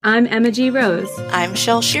I'm Emma G. Rose. I'm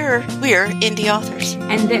Shel Shearer. We're indie authors.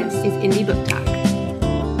 And this is Indie Book Talk.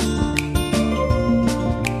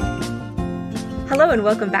 Hello and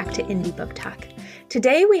welcome back to Indie Book Talk.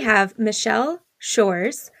 Today we have Michelle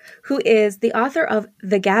Shores, who is the author of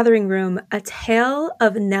The Gathering Room, A Tale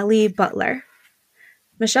of Nellie Butler.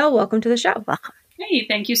 Michelle, welcome to the show. Welcome. Hey,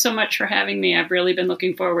 thank you so much for having me. I've really been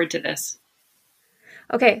looking forward to this.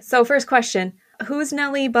 Okay, so first question, who's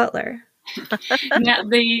Nellie Butler? Now,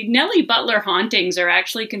 the Nellie Butler hauntings are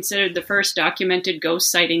actually considered the first documented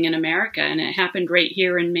ghost sighting in America, and it happened right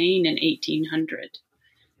here in Maine in 1800.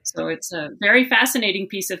 So it's a very fascinating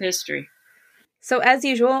piece of history. So as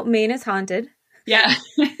usual, Maine is haunted. Yeah.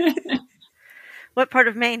 What part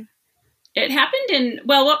of Maine? It happened in,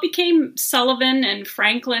 what became Sullivan and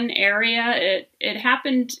Franklin area. It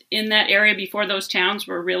happened in that area before those towns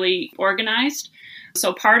were really organized.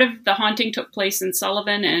 So part of the haunting took place in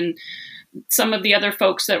Sullivan, and some of the other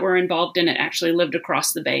folks that were involved in it actually lived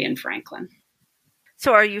across the bay in Franklin.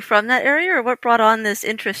 So are you from that area, or what brought on this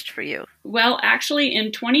interest for you? Well, actually,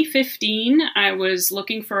 in 2015, I was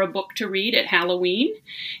looking for a book to read at Halloween.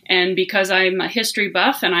 And because I'm a history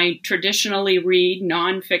buff and I traditionally read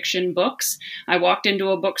nonfiction books, I walked into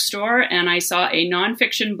a bookstore and I saw a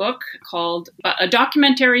nonfiction book called A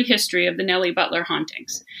Documentary History of the Nellie Butler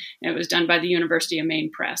Hauntings. It was done by the University of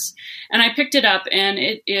Maine Press. And I picked it up, and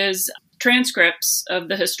it is transcripts of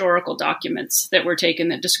the historical documents that were taken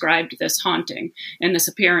that described this haunting and this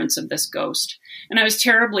appearance of this ghost. And I was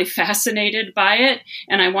terribly fascinated by it,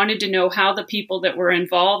 and I wanted to know how the people that were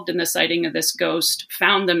involved in the sighting of this ghost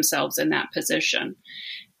found themselves in that position.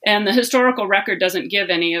 And the historical record doesn't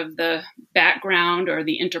give any of the background or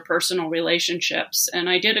the interpersonal relationships. And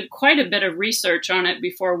I did quite a bit of research on it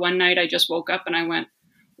before one night I just woke up and I went,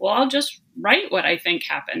 well, I'll just write what I think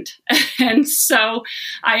happened. And so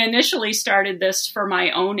I initially started this for my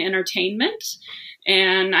own entertainment,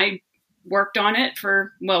 and I worked on it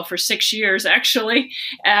for 6 years actually,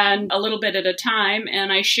 and a little bit at a time.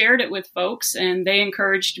 And I shared it with folks, and they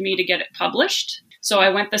encouraged me to get it published. So I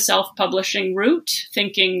went the self-publishing route,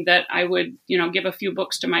 thinking that I would, give a few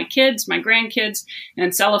books to my kids, my grandkids,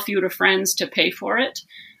 and sell a few to friends to pay for it.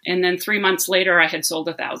 And then 3 months later, I had sold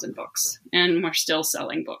 1,000 books, and we're still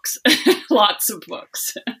selling books, lots of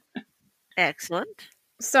books. Excellent.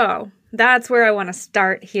 So that's where I want to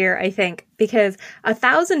start here, I think, because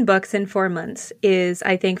 1,000 books in 4 months is,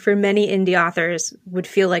 I think, for many indie authors would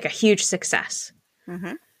feel like a huge success.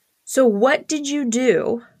 Mm-hmm. So what did you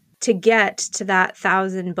do to get to that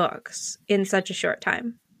 1,000 books in such a short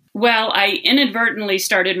time? Well, I inadvertently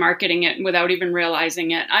started marketing it without even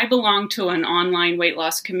realizing it. I belong to an online weight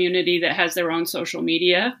loss community that has their own social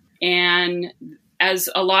media. And as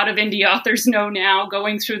a lot of indie authors know now,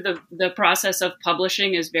 going through the process of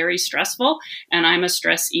publishing is very stressful, and I'm a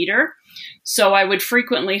stress eater. So I would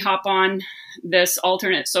frequently hop on this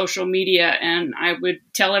alternate social media, and I would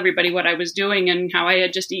tell everybody what I was doing and how I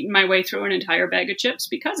had just eaten my way through an entire bag of chips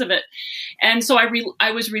because of it. And so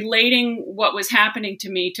I was relating what was happening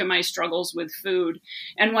to me to my struggles with food.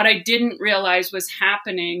 And what I didn't realize was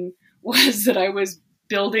happening was that I was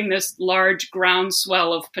building this large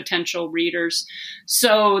groundswell of potential readers.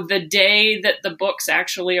 So the day that the books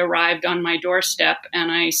actually arrived on my doorstep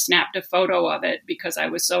and I snapped a photo of it because I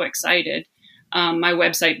was so excited, my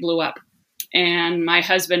website blew up. And my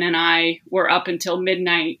husband and I were up until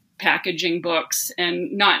midnight packaging books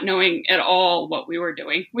and not knowing at all what we were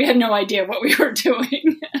doing. We had no idea what we were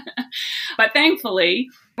doing. But thankfully,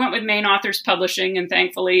 went with Maine Authors Publishing, and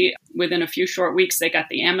thankfully, within a few short weeks, they got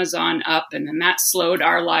the Amazon up, and then that slowed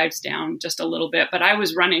our lives down just a little bit. But I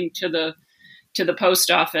was running to the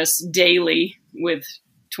post office daily with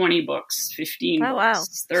 20 books, 15 books, 30 wow.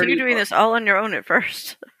 So you're doing this all on your own at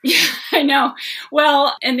first. Yeah, I know.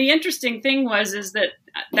 Well, and the interesting thing is that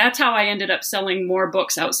that's how I ended up selling more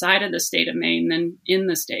books outside of the state of Maine than in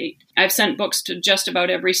the state. I've sent books to just about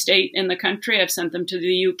every state in the country. I've sent them to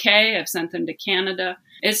the UK. I've sent them to Canada.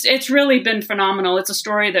 It's really been phenomenal. It's a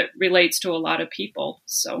story that relates to a lot of people.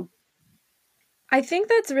 So I think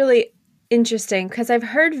that's really interesting because I've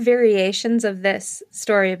heard variations of this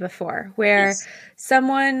story before where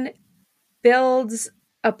someone builds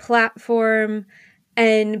a platform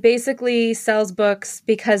and basically sells books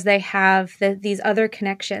because they have these other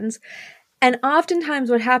connections. And oftentimes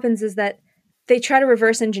what happens is that they try to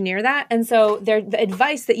reverse engineer that. And so the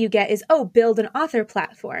advice that you get is, build an author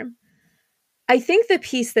platform. I think the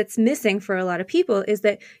piece that's missing for a lot of people is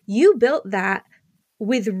that you built that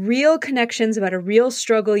with real connections about a real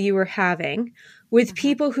struggle you were having with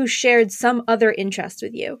people who shared some other interest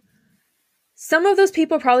with you. some of those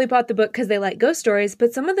people probably bought the book because they like ghost stories,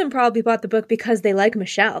 but some of them probably bought the book because they like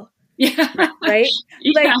Michelle. Yeah. Right?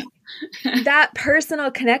 Yeah. Like that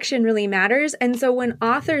personal connection really matters. And so when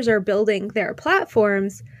authors are building their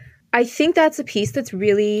platforms, I think that's a piece that's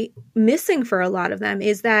really missing for a lot of them,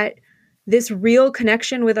 is that this real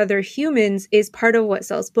connection with other humans is part of what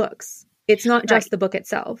sells books. It's not just the book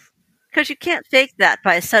itself. Because you can't fake that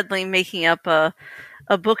by suddenly making up a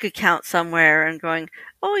book account somewhere and going,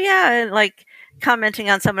 oh yeah, and like commenting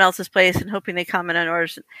on someone else's place and hoping they comment on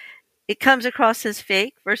yours. It comes across as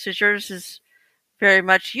fake versus yours is very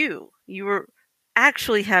much you. You were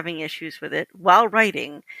actually having issues with it while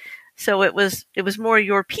writing. So it was more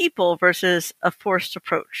your people versus a forced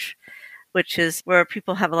approach, which is where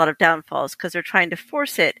people have a lot of downfalls because they're trying to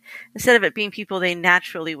force it instead of it being people they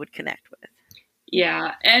naturally would connect with.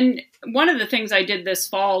 Yeah. And one of the things I did this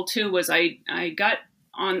fall too was I got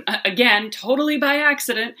on, again, totally by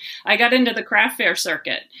accident, I got into the craft fair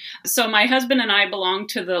circuit. So my husband and I belonged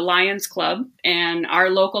to the Lions Club, and our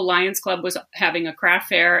local Lions Club was having a craft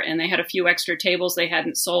fair, and they had a few extra tables they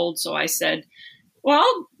hadn't sold. So I said, well,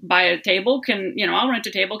 I'll buy a table. I'll rent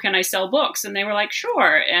a table. Can I sell books? And they were like,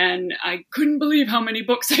 sure. And I couldn't believe how many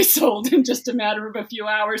books I sold in just a matter of a few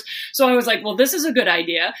hours. So I was like, well, this is a good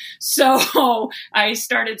idea. So I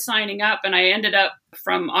started signing up, and I ended up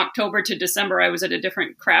from October to December, I was at a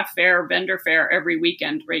different craft fair, vendor fair every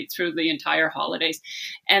weekend, right through the entire holidays.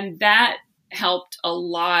 And that helped a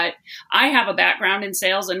lot. I have a background in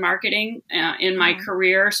sales and marketing in my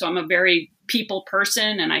career. So I'm a very people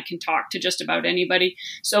person, and I can talk to just about anybody.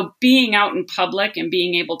 So being out in public and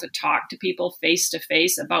being able to talk to people face to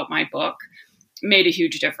face about my book made a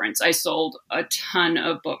huge difference. I sold a ton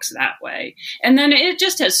of books that way. And then it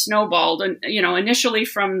just has snowballed. And, initially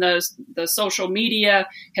from the social media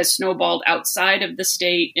has snowballed outside of the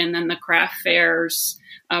state, and then the craft fairs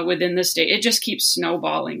within the state. It just keeps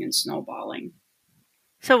snowballing and snowballing.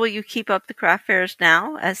 So will you keep up the craft fairs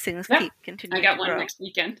now as things keep continuing? I got one next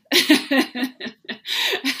weekend.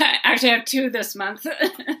 Actually, I have 2 this month.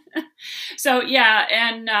 So yeah,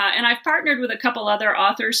 and I've partnered with a couple other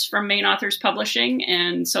authors from Maine Authors Publishing,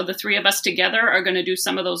 and so the 3 of us together are going to do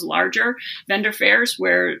some of those larger vendor fairs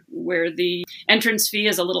where the entrance fee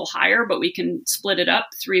is a little higher, but we can split it up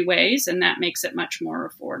 3 ways, and that makes it much more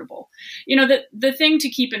affordable. The thing to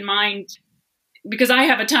keep in mind, because I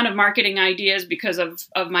have a ton of marketing ideas because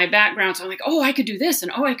of my background. So I'm like, oh, I could do this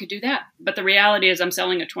and oh, I could do that. But the reality is I'm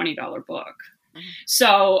selling a $20 book. Mm-hmm.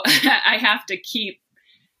 So I have to keep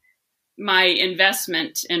my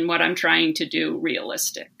investment in what I'm trying to do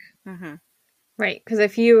realistic. Mm-hmm. Right. Because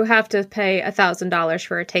if you have to pay $1,000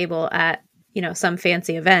 for a table at, some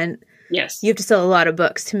fancy event, yes, you have to sell a lot of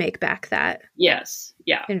books to make back that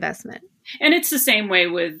investment. And it's the same way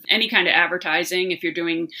with any kind of advertising.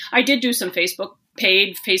 I did do some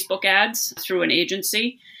paid Facebook ads through an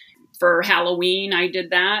agency for Halloween. I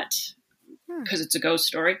did that because it's a ghost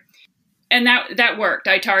story. And that worked.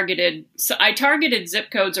 I targeted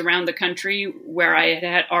zip codes around the country where I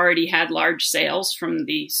had already had large sales from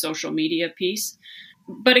the social media piece.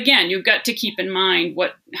 But again, you've got to keep in mind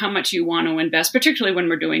how much you want to invest, particularly when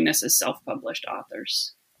we're doing this as self-published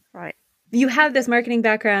authors. Right. You have this marketing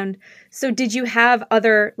background. So did you have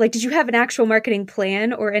did you have an actual marketing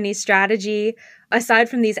plan or any strategy aside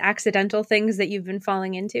from these accidental things that you've been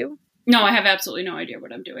falling into? No, I have absolutely no idea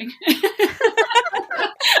what I'm doing.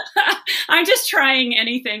 I'm just trying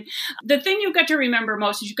anything. The thing you've got to remember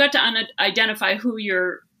most is you've got to identify who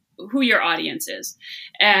your audience is.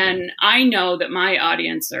 And I know that my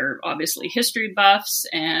audience are obviously history buffs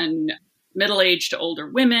and middle-aged to older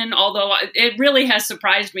women, although it really has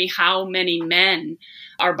surprised me how many men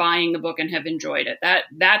are buying the book and have enjoyed it.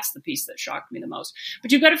 That's the piece that shocked me the most.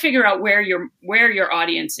 But you've got to figure out where your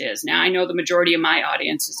audience is. Now, I know the majority of my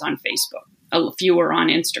audience is on Facebook. A few are on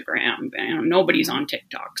Instagram, and nobody's on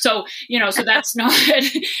TikTok. So, so that's not,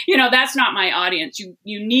 that's not my audience. You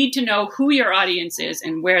need to know who your audience is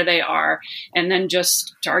and where they are, and then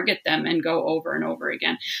just target them and go over and over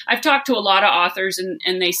again. I've talked to a lot of authors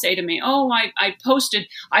and they say to me, oh, I posted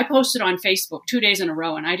on Facebook 2 days in a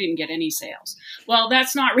row and I didn't get any sales. Well,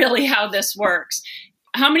 that's not really how this works.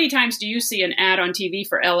 How many times do you see an ad on TV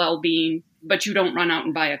for LL Bean, but you don't run out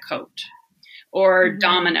and buy a coat? Or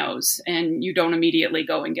Domino's, and you don't immediately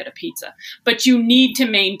go and get a pizza. But you need to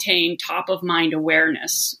maintain top of mind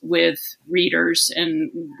awareness with readers and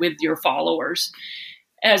with your followers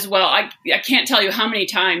as well. I can't tell you how many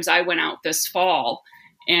times I went out this fall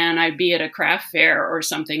and I'd be at a craft fair or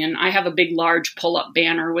something, and I have a big, large pull-up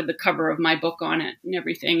banner with the cover of my book on it and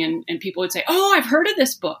everything, and people would say, oh, I've heard of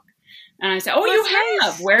this book. And I say, oh, you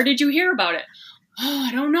have? Where did you hear about it? Oh,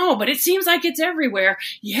 I don't know, but it seems like it's everywhere.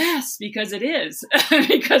 Yes, because it is,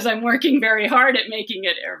 because I'm working very hard at making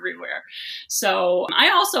it everywhere. So I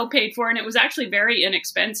also paid for, and it was actually very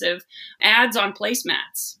inexpensive, ads on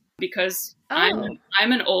placemats, because I'm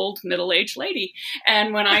an old middle-aged lady.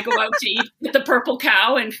 And when I go out to eat at the Purple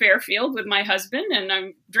Cow in Fairfield with my husband and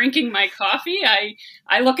I'm drinking my coffee,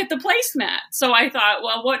 I look at the placemat. So I thought,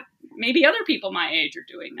 well, maybe other people my age are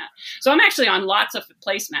doing that. So I'm actually on lots of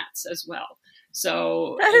placemats as well.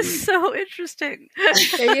 So that is so interesting.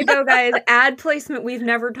 There you go, guys. Ad placement we've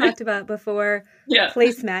never talked about before. Yeah.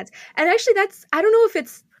 Placemats. And actually I don't know if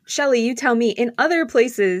it's, Shelley, you tell me, in other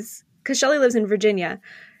places, because Shelley lives in Virginia,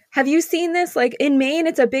 have you seen this? Like in Maine,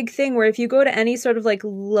 it's a big thing where if you go to any sort of like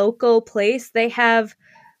local place, they have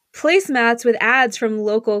placemats with ads from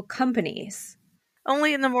local companies.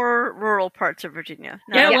 Only in the more rural parts of Virginia.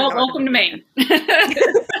 Yeah, well, welcome to Maine.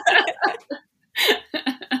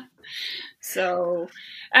 So,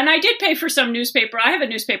 and I did pay for some newspaper. I have a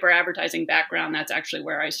newspaper advertising background. That's actually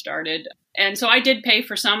where I started. And so I did pay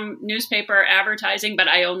for some newspaper advertising, but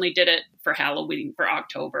I only did it for Halloween, for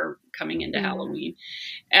October, coming into Halloween.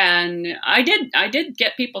 And I did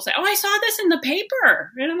get people say, oh, I saw this in the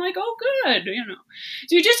paper. And I'm like, oh, good.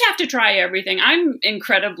 So you just have to try everything. I'm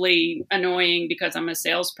incredibly annoying because I'm a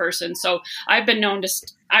salesperson. So I've been known to,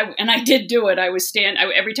 and I did do it.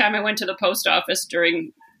 Every time I went to the post office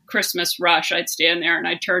during Christmas rush, I'd stand there and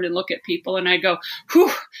I'd turn and look at people and I'd go,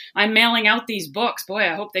 whew, I'm mailing out these books. Boy,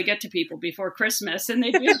 I hope they get to people before Christmas. And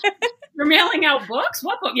they'd be, you're mailing out books?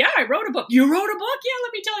 What book? Yeah, I wrote a book. You wrote a book? Yeah,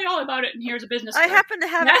 let me tell you all about it. And here's a business card. I happen to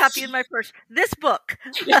have a copy in my purse. This book.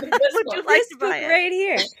 Yeah, Would you like to buy it? Right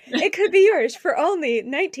here. It could be yours for only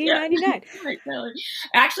 $19.99. Yeah. Right,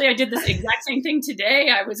 actually, I did this exact same thing today.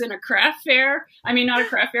 I was in a craft fair. I mean, not a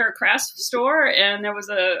craft fair, a craft store. And there was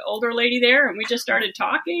an older lady there. And we just started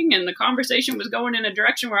talking. And the conversation was going in a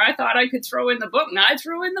direction where I thought I could throw in the book. And I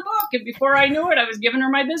threw in the book. And before I knew it, I was giving her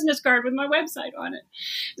my business card with my website on it.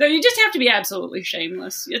 So you just have to be absolutely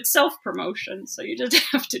shameless. It's self-promotion. So you just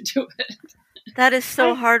have to do it. That is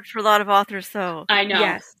so hard for a lot of authors, though. I know.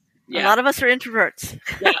 Yes. Yeah. A lot of us are introverts.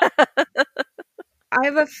 Yeah. I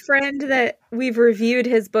have a friend that we've reviewed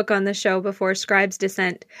his book on the show before, Scribe's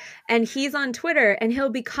Descent, and he's on Twitter, and he'll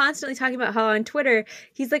be constantly talking about how on Twitter,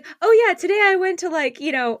 he's like, oh yeah, today I went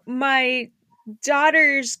to my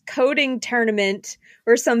daughter's coding tournament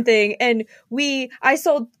or something, and I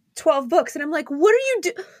sold 12 books. And I'm like, what are you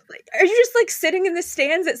doing? Are you just sitting in the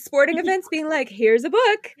stands at sporting events being like, here's a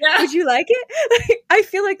book. Yeah. Would you like it? I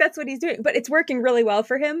feel like that's what he's doing, but it's working really well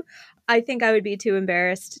for him. I think I would be too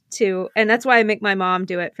embarrassed to, and that's why I make my mom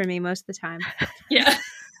do it for me most of the time. Yeah.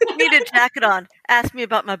 Need a jacket on. Ask me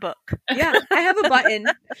about my book. Yeah. I have a button.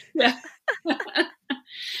 Yeah.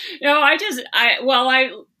 No, I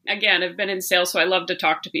again, I've been in sales, so I love to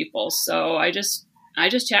talk to people. So I just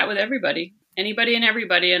chat with everybody. Anybody and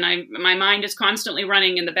everybody, and my mind is constantly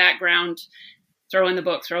running in the background. Throw in the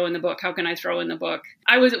book. How can I throw in the book?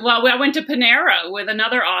 I went to Panera with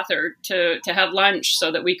another author to have lunch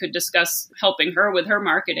so that we could discuss helping her with her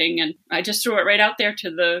marketing. And I just threw it right out there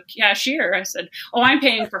to the cashier. I said, oh, I'm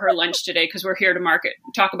paying for her lunch today because we're here to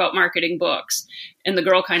talk about marketing books. And the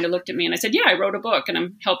girl kind of looked at me and I said, yeah, I wrote a book and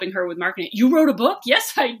I'm helping her with marketing. You wrote a book?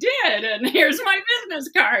 Yes, I did. And here's my business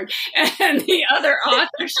card. And the other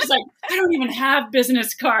author, she's like, I don't even have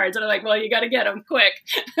business cards. And I'm like, well, you got to get them quick.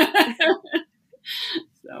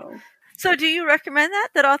 So do you recommend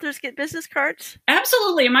that authors get business cards?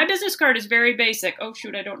 Absolutely. My business card is very basic. Oh,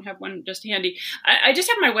 shoot, I don't have one just handy. I just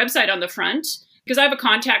have my website on the front because I have a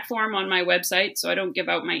contact form on my website, so I don't give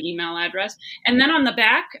out my email address. And then on the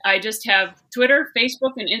back, I just have Twitter,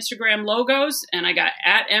 Facebook, and Instagram logos, and I got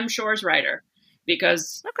 @MShoresWriter.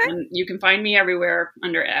 Because you can find me everywhere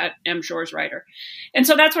under @MShoresWriter. And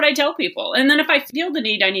so that's what I tell people. And then if I feel the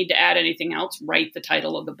need, I need to add anything else, write the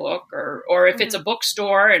title of the book. Or if it's a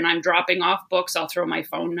bookstore and I'm dropping off books, I'll throw my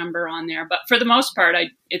phone number on there. But for the most part,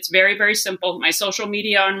 it's very, very simple. My social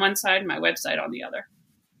media on one side, my website on the other.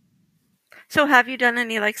 So have you done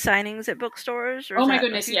any signings at bookstores? Or oh my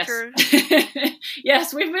goodness, yes.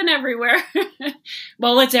 Yes, we've been everywhere.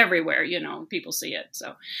 Well, it's everywhere, people see it.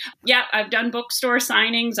 So yeah, I've done bookstore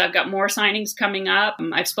signings. I've got more signings coming up.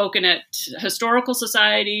 I've spoken at historical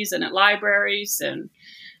societies and at libraries and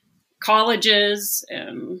colleges.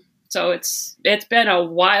 And so it's been a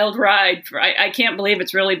wild ride. I can't believe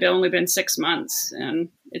it's really only been 6 months and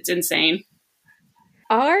it's insane.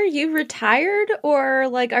 Are you retired or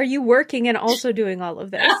are you working and also doing all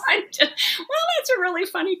of this? Well, that's a really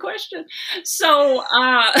funny question. So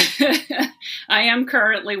I am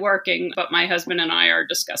currently working, but my husband and I are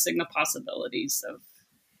discussing the possibilities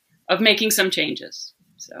making some changes.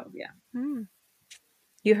 So, yeah.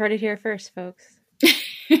 You heard it here first, folks.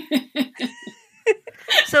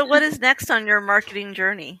 So what is next on your marketing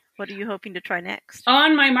journey? What are you hoping to try next?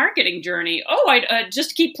 On my marketing journey, I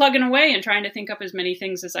just keep plugging away and trying to think up as many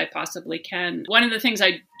things as I possibly can. One of the things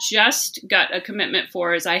I just got a commitment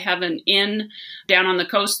for is I have an inn down on the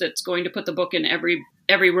coast that's going to put the book in every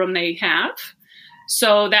room they have.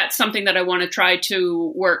 So that's something that I want to try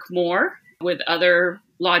to work more with other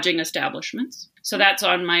lodging establishments. So that's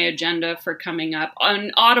on my agenda for coming up.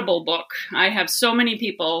 An Audible book. I have so many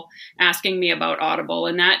people asking me about Audible,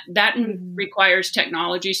 and that requires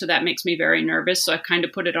technology, so that makes me very nervous. So I've kind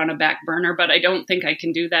of put it on a back burner, but I don't think I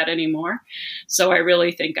can do that anymore. So I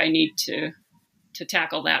really think I need to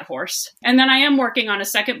tackle that horse. And then I am working on a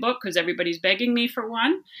second book because everybody's begging me for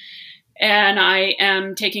one. And I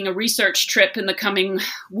am taking a research trip in the coming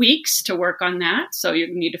weeks to work on that. So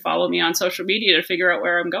you need to follow me on social media to figure out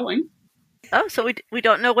where I'm going. Oh, so we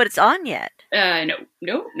don't know what it's on yet.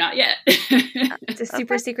 No, not yet. It's a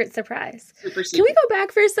super secret surprise. Super secret. Can we go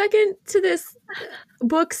back for a second to this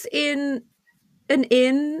books in an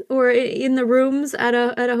inn or in the rooms at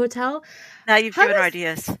a hotel? Now you've given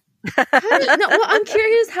ideas. I'm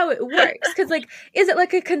curious how it works. Because, is it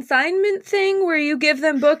like a consignment thing where you give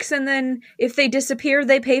them books and then if they disappear,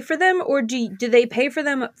 they pay for them? Or do they pay for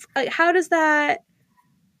them? How does that...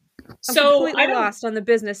 I'm completely lost on the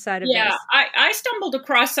business side of this. Yeah, I stumbled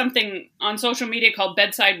across something on social media called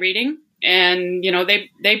bedside reading. And,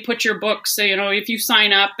 they put your books, if you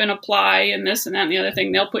sign up and apply and this and that and the other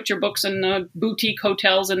thing, they'll put your books in the boutique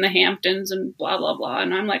hotels in the Hamptons and blah, blah, blah.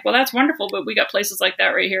 And I'm like, well, that's wonderful, but we got places like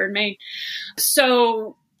that right here in Maine.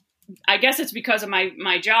 So I guess it's because of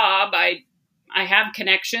my job. I have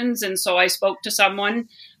connections. And so I spoke to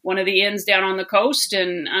one of the inns down on the coast,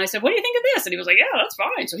 and I said, what do you think of this? And he was like, yeah, that's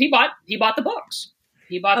fine. So he bought the books.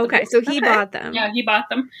 He bought the books. So he bought them. Yeah, he bought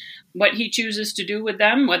them. What he chooses to do with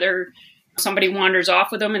them, whether somebody wanders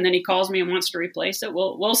off with them and then he calls me and wants to replace it,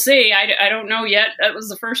 we'll see. I don't know yet. That was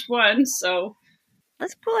the first one, so.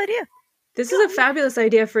 That's a cool idea. This is a fabulous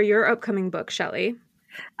idea for your upcoming book, Shelley.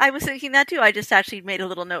 I was thinking that too. I just actually made a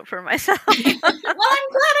little note for myself. Well, I'm glad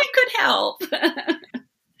I could help.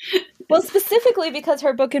 Well, specifically because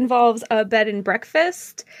her book involves a bed and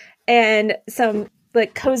breakfast and some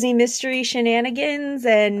cozy mystery shenanigans,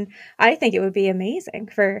 and I think it would be amazing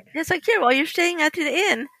for... It's here, while you're staying at the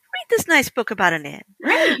inn, read this nice book about an inn.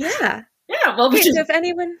 Right, yeah. Yeah, well... So if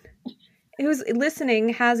anyone who's listening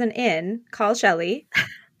has an inn, call Shelley.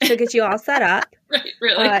 She'll get you all set up. Right,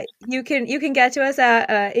 really. You can get to us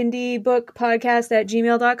at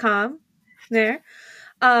indiebookpodcast@gmail.com there.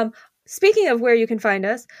 Speaking of where you can find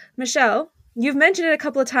us, Michelle, you've mentioned it a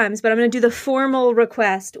couple of times, but I'm going to do the formal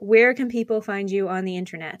request. Where can people find you on the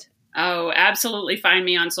internet? Oh, absolutely. Find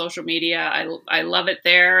me on social media. I love it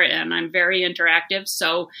there, and I'm very interactive.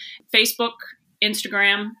 So Facebook,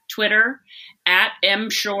 Instagram, Twitter, at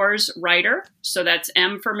mshoreswriter. So that's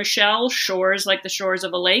M for Michelle, shores like the shores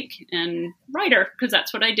of a lake, and writer, because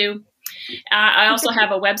that's what I do. I also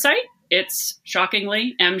have a website. It's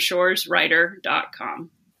shockingly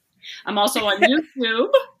mshoreswriter.com. I'm also on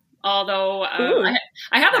YouTube, although I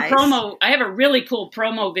have a promo. I have a really cool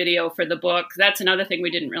promo video for the book. That's another thing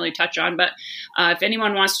we didn't really touch on. But if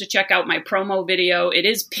anyone wants to check out my promo video, it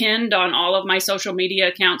is pinned on all of my social media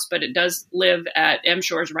accounts, but it does live at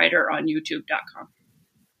mshoreswriter on youtube.com.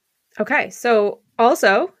 Okay. So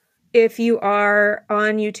also, if you are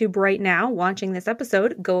on YouTube right now watching this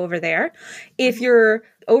episode, go over there. If you're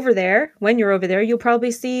over there, when you're over there, you'll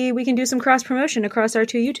probably see we can do some cross promotion across our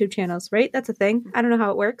two YouTube channels, right? That's a thing. I don't know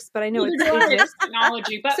how it works, but I know it's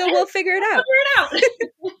technology. But so we'll figure it out.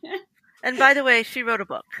 And by the way, she wrote a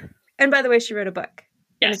book. And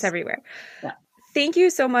Yes. it's everywhere. Yeah. Thank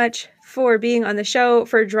you so much for being on the show,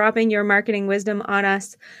 for dropping your marketing wisdom on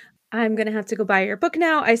us. I'm going to have to go buy your book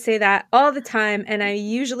now. I say that all the time, and I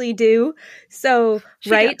usually do. So,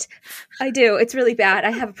 right? I do. It's really bad.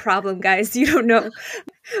 I have a problem, guys. You don't know.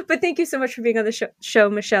 But thank you so much for being on the show,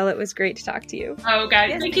 Michelle. It was great to talk to you. Oh,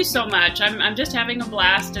 guys, thank you so much. I'm just having a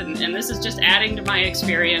blast, and this is just adding to my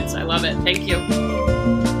experience. I love it. Thank you.